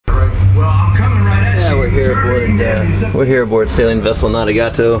Yeah, we're here aboard sailing vessel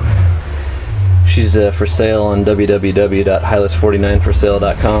Nadagato. She's for sale on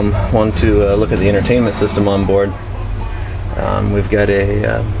www.hylas49forsale.com. Want to look at the entertainment system on board. We've got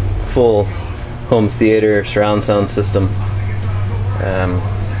a full home theater surround sound system.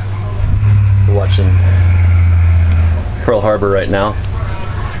 We're watching Pearl Harbor right now.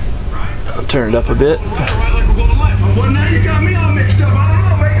 I'll turn it up a bit.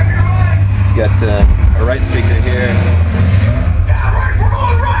 Got a right speaker here.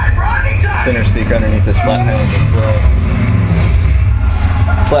 Center speaker underneath this flat panel display.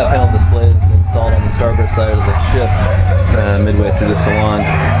 Flat panel display is installed on the starboard side of the ship, midway through the salon.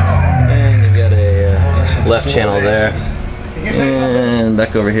 And you've got a left channel there. And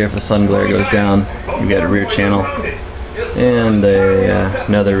back over here, if the sun glare goes down, you've got a rear channel. And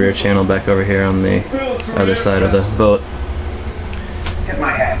another rear channel back over here on the other side of the boat.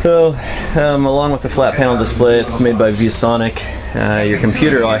 So, along with the flat panel display, it's made by ViewSonic. Your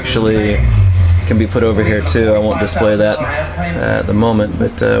computer actually can be put over here too. I won't display that at the moment,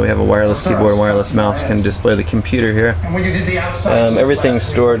 but we have a wireless keyboard, wireless mouse can display the computer here. Everything's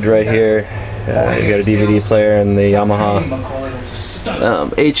stored right here. You got a DVD player and the Yamaha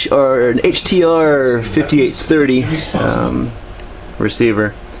HTR 5830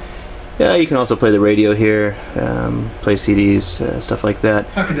 receiver. Yeah, you can also play the radio here, play CDs, stuff like that.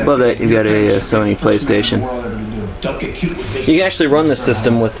 Above that, you've got a Sony PlayStation. You can actually run the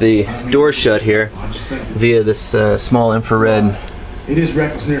system with the door shut here via this small infrared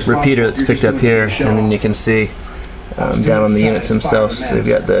repeater that's picked up here, and then you can see down on the units themselves, they've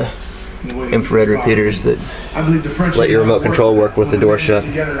got the infrared repeaters that let your remote control work with the door shut.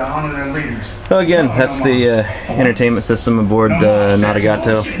 Well, again, that's the entertainment system aboard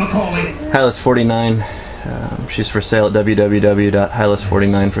Nadagato. Hylas 49. She's for sale at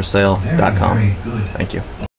www.hylas49forsale.com. Thank you.